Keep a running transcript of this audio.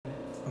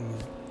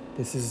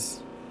This is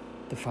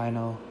the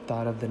final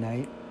thought of the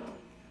night.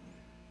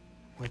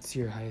 What's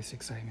your highest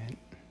excitement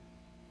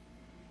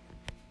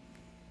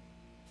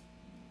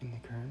in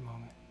the current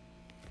moment?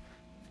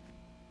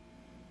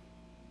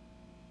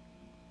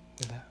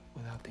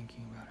 Without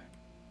thinking about it.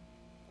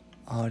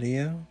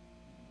 Audio?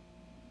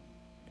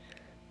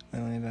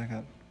 Let me back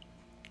up.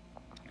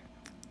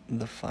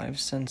 The five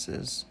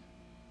senses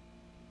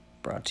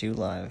brought to you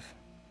live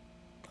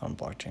on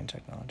blockchain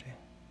technology.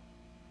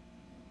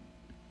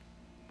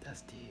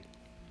 That's deep.